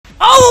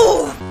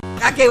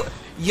I can't.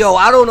 Yo,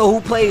 I don't know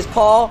who plays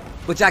Paul,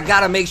 but I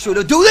gotta make sure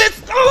to do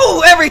this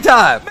every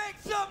time. Make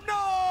some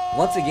noise!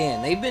 Once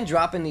again, they've been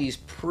dropping these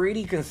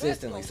pretty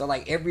consistently. So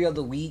like every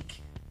other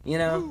week, you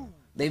know,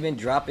 they've been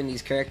dropping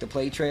these character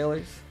play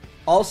trailers.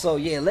 Also,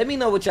 yeah, let me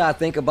know what y'all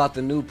think about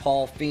the new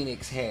Paul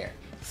Phoenix hair.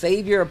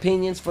 Save your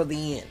opinions for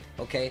the end,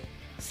 okay?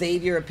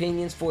 Save your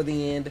opinions for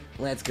the end.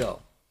 Let's go.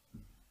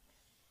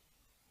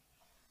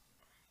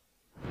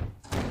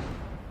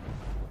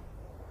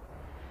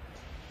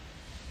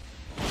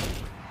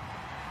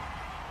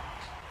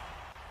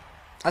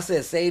 I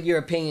said save your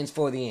opinions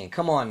for the end.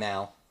 Come on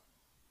now.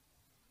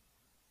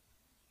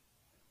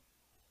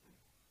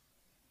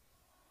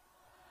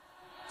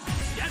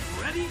 Get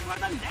ready for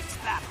the next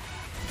battle.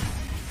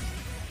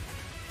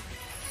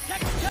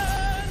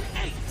 TEKKEN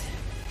 8.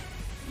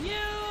 New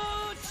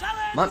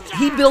challenge.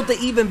 He built an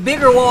even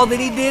bigger wall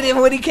than he did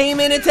when he came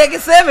in Tekken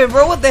 7,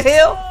 bro. What the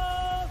hell?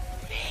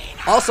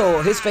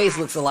 Also, his face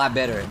looks a lot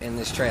better in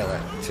this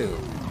trailer, too.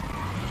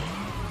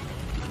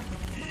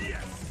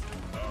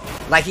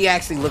 Like, he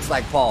actually looks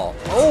like Paul.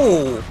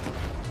 Oh!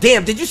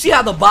 Damn, did you see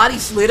how the body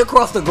slid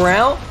across the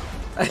ground?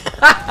 The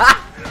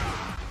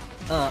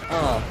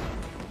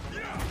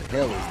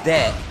hell is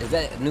that? Is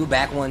that a new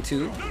back one,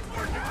 too?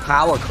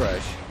 Power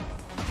Crush.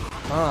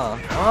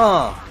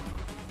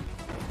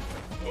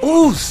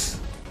 Oos!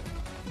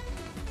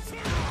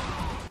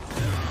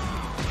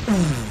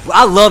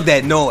 I love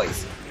that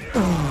noise.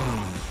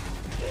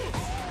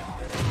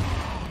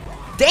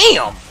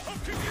 Damn!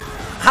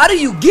 How do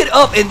you get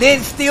up and then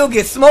still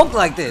get smoked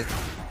like this?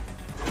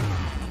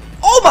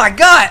 Oh my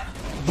god!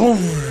 Boom!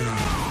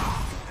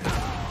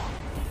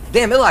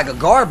 Damn, it's like a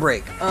guard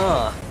break.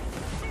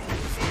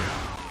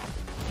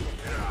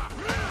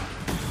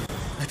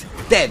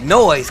 That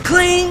noise.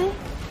 Cling!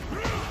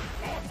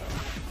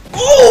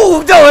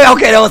 Ooh! No,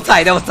 okay, that was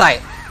tight. That was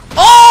tight.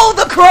 Oh,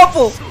 the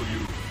crumple!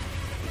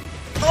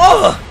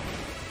 Oh!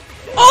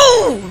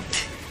 Oh!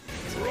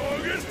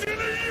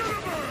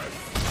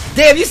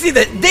 Damn, you see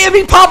the damn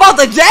he pop out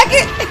the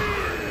jacket?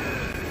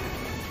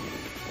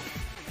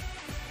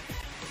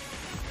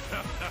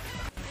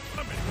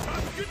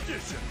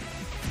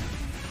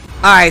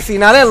 Alright, see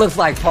now that looks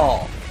like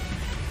Paul.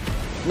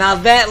 Now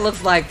that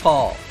looks like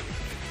Paul.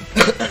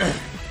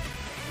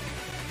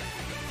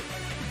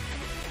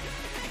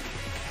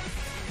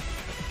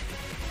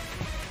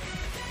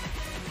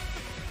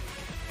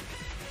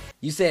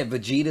 You said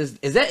Vegeta's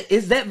is that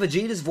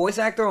Vegeta's voice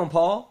actor on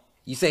Paul?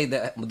 You say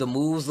the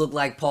moves look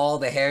like Paul,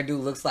 the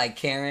hairdo looks like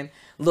Karen.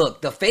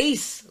 Look, the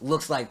face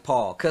looks like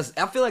Paul. Because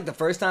I feel like the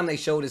first time they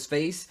showed his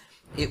face,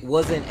 it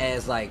wasn't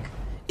as like,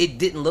 it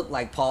didn't look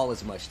like Paul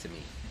as much to me.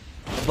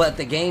 But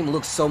the game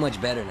looks so much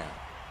better now.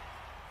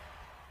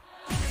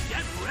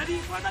 Get ready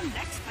for the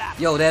next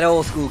battle. Yo, that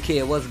old school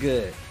kid, what's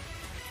good?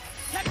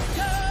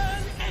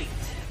 TEKKEN 8.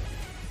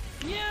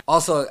 Yeah.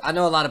 Also, I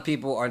know a lot of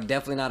people are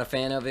definitely not a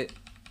fan of it.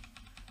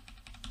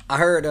 I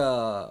heard,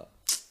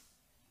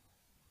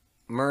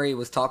 Murray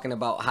was talking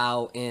about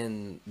how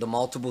in the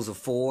multiples of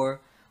 4,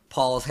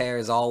 Paul's hair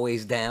is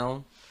always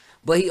down.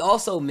 But he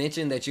also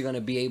mentioned that you're going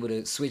to be able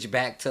to switch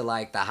back to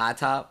like the high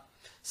top.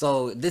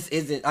 So this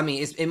isn't, I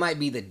mean, it might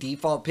be the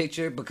default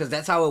picture because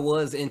that's how it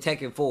was in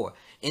Tekken 4.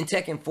 In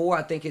Tekken 4,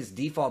 I think his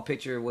default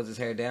picture was his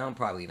hair down.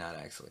 Probably not,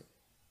 actually.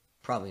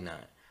 Probably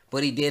not.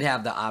 But he did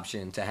have the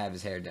option to have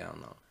his hair down,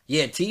 though.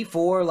 Yeah,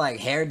 T4,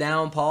 like hair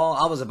down Paul,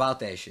 I was about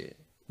that shit.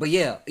 But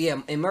yeah,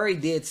 and Murray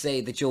did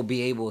say that you'll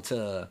be able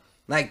to...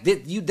 Like,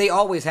 they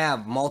always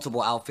have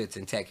multiple outfits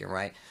in Tekken,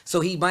 right? So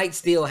he might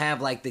still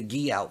have, like, the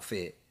gi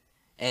outfit.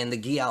 And the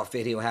gi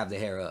outfit, he'll have the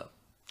hair up.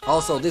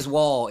 Also, this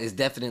wall is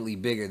definitely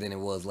bigger than it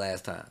was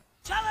last time.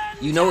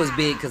 You know it's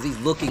big because he's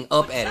looking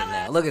up at it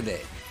now. Look at that.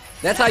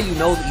 That's how you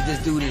know that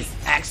this dude is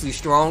actually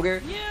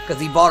stronger.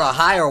 Because he bought a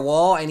higher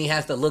wall and he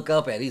has to look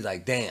up at it. He's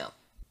like, damn.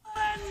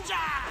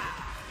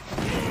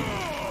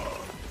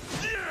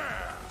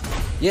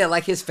 Yeah,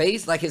 like his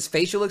face, like his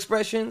facial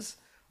expressions.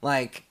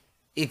 Like...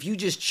 If you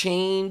just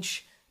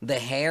change the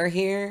hair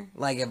here,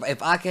 like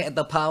if I had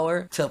the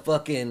power to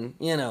fucking,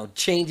 you know,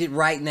 change it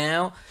right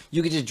now,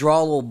 you could just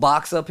draw a little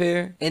box up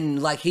here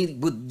and like he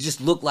would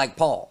just look like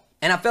Paul.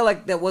 And I felt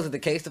like that wasn't the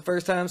case the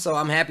first time, so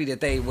I'm happy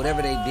that they,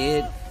 whatever they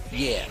did,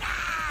 yeah.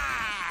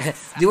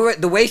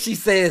 The way she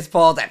says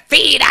Paul, that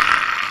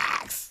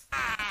Phoenix!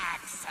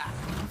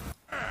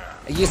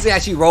 You see how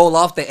she roll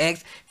off the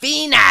X?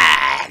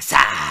 Phoenix!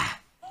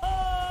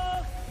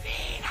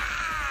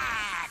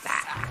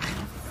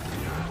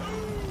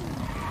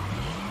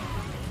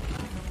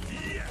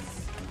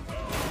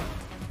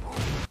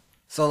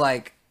 So,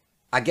 like,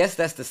 I guess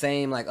that's the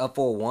same, like, up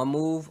for one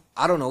move.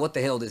 I don't know what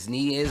the hell this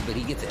knee is, but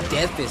he gets a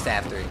death fist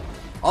after it.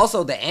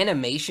 Also, the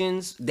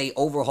animations, they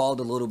overhauled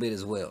a little bit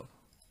as well.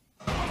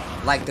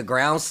 Like, the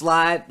ground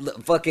slide,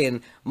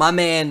 fucking, my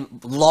man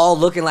Law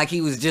looking like he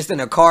was just in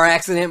a car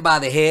accident by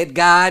the head.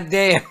 God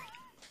damn.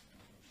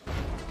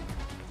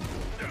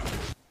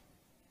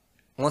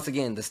 Once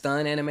again, the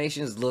stun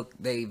animations, look,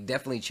 they've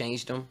definitely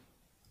changed them.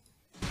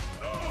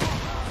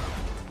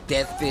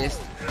 Death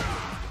fist.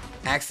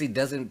 actually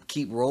doesn't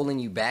keep rolling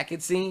you back,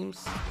 it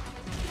seems.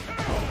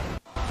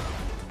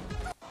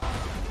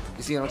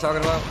 You see what I'm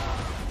talking about?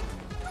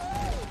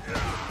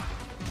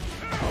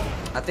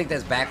 I think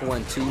that's back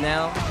 1-2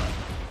 now.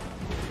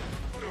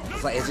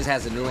 It's like it just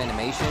has a new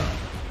animation.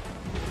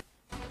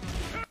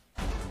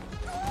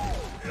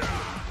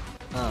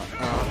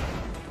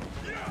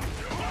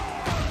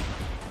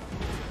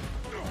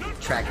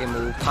 Track and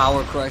move,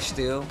 power crush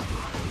still.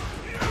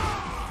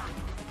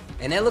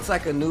 And that looks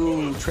like a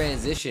new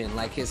transition,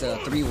 like his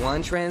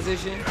 3-1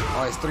 transition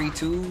or his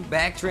 3-2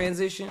 back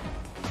transition.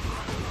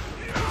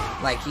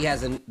 Like he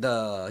has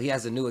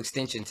a new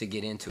extension to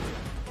get into it.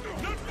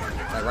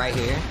 Like right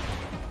here.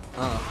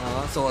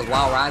 So it's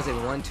while rising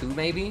 1-2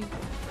 maybe.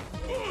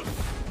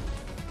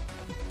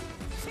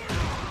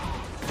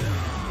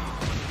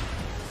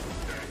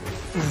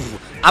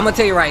 I'm gonna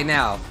tell you right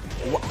now.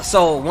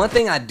 So one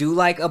thing I do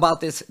like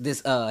about this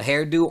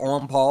hairdo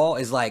on Paul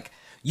is like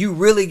you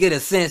really get a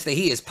sense that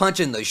he is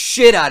punching the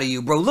shit out of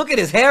you, bro. Look at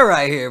his hair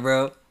right here,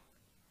 bro.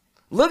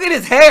 Look at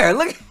his hair.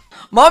 Look,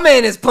 my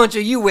man is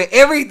punching you with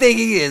everything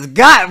he has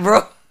got,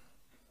 bro.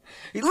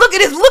 Look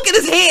at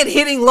his head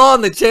hitting Law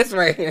in the chest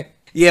right here.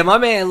 Yeah, my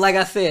man, like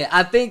I said,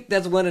 I think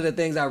that's one of the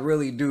things I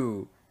really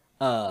do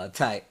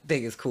think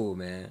is cool,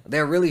 man.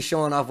 They're really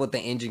showing off what the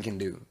engine can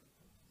do.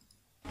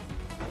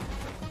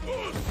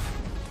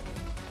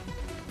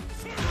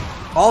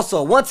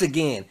 Also, once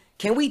again,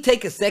 can we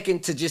take a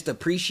second to just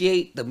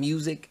appreciate the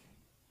music?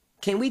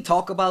 Can we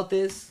talk about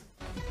this?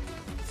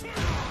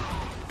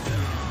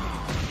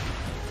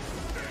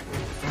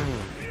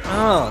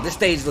 Oh, this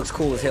stage looks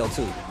cool as hell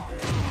too.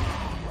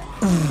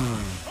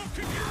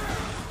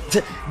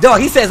 Dog,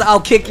 he says, I'll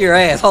kick your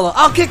ass. Hold on,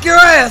 I'll kick your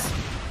ass!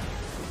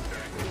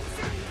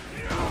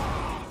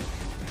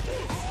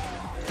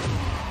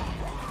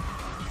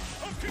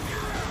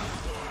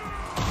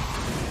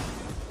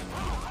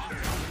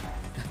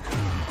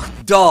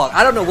 Dog,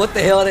 I don't know what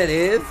the hell that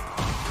is,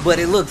 but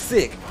it looks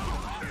sick.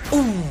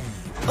 Ooh.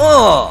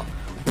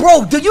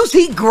 Bro, do you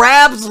see he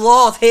grabs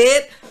Law's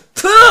head?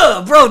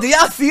 Bro, do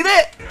y'all see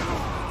that?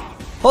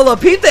 Hold on,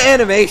 peep the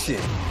animation.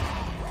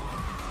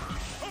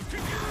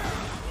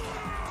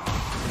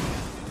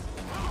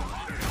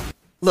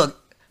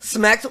 Look,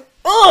 smacks him.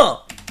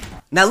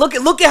 Now look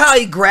at how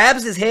he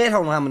grabs his head.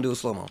 Hold on, I'm gonna do a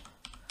slow-mo.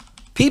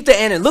 Peep the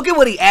animation. Look at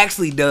what he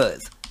actually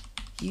does.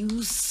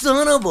 You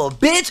son of a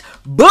bitch.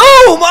 Boom!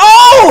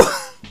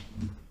 Oh!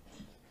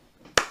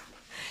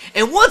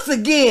 And once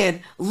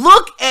again,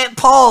 look at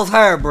Paul's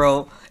hair,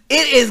 bro.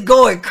 It is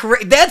going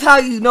crazy. That's how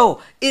you know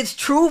it's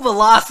true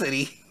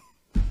velocity.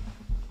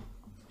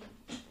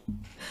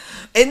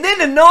 And then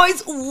the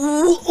noise.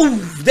 Ooh,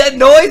 that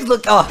noise,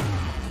 look.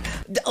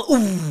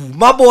 Ooh,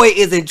 my boy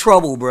is in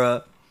trouble,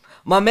 bro.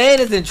 My man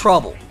is in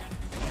trouble.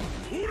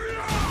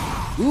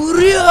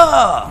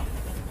 Ooh-yeah!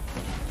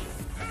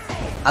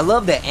 I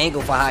love that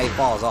angle for how he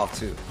falls off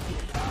too.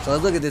 So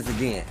let's look at this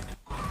again.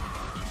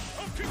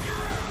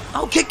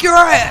 I'll kick your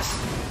ass.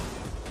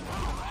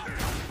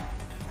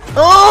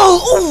 Oh,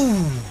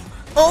 ooh,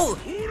 oh,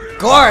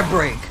 guard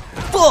break.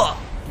 Fuck.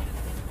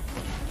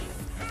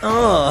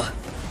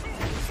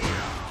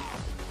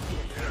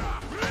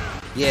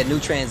 Yeah, new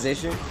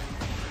transition.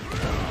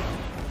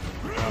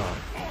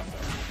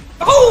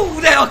 Oh,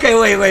 that, okay,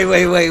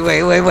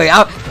 wait.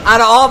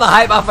 Out of all the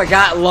hype, I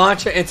forgot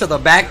launcher into the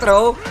back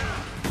throw.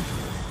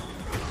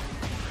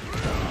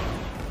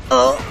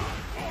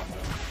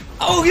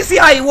 Oh, you see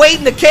how he's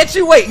waiting to catch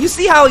you? Wait, you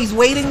see how he's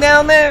waiting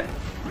down there?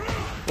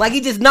 Like he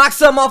just knocked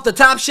something off the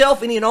top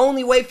shelf and the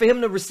only way for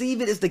him to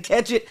receive it is to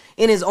catch it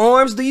in his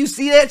arms. Do you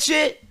see that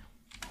shit?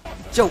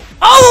 Yo,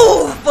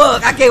 oh,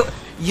 fuck. I can't.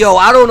 Yo,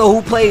 I don't know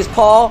who plays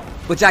Paul,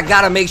 but I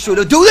gotta make sure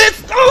to do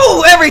this.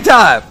 Oh, every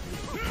time.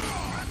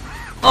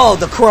 Oh,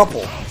 the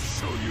crumple.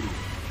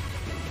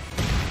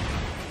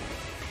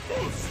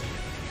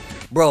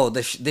 Bro,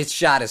 this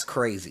shot is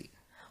crazy.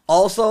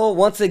 Also,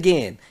 once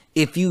again,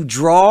 if you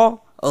draw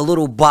a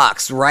little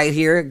box right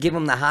here, give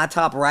him the high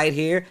top right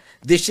here,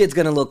 this shit's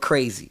gonna look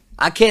crazy.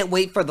 I can't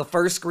wait for the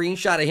first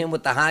screenshot of him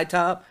with the high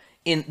top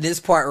in this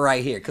part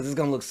right here, because it's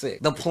gonna look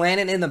sick. The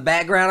planet in the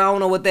background, I don't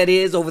know what that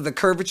is, over the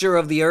curvature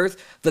of the earth.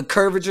 The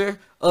curvature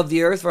of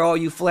the earth, for all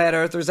you flat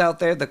earthers out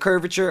there, the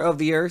curvature of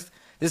the earth.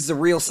 This is a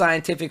real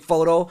scientific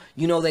photo.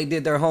 You know they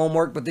did their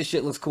homework, but this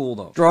shit looks cool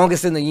though.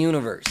 Strongest in the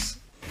universe.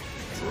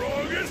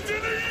 Strongest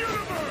in the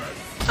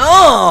universe.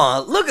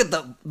 Oh, look at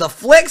the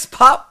flex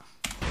pop.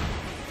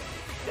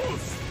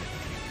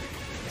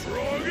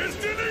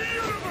 Strongest in the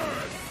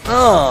universe.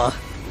 Oh.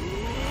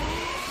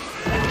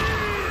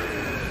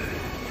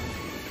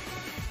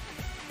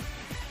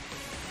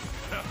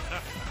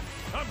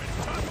 I'm in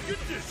top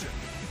condition.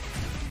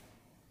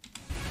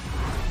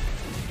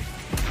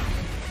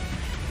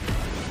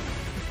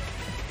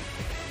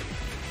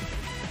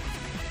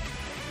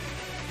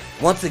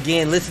 Once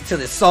again, listen to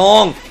this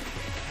song.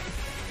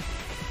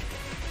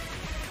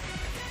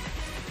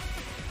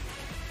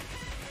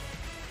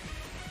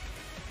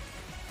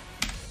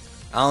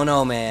 I don't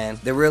know, man.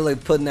 They're really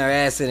putting their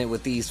ass in it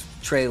with these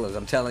trailers.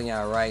 I'm telling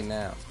y'all right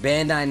now.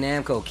 Bandai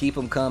Namco, keep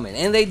them coming.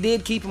 And they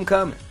did keep them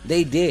coming.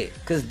 They did.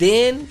 Because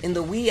then, in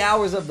the wee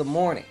hours of the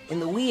morning,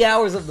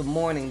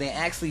 they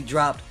actually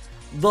dropped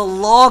the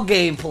Law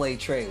gameplay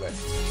trailer.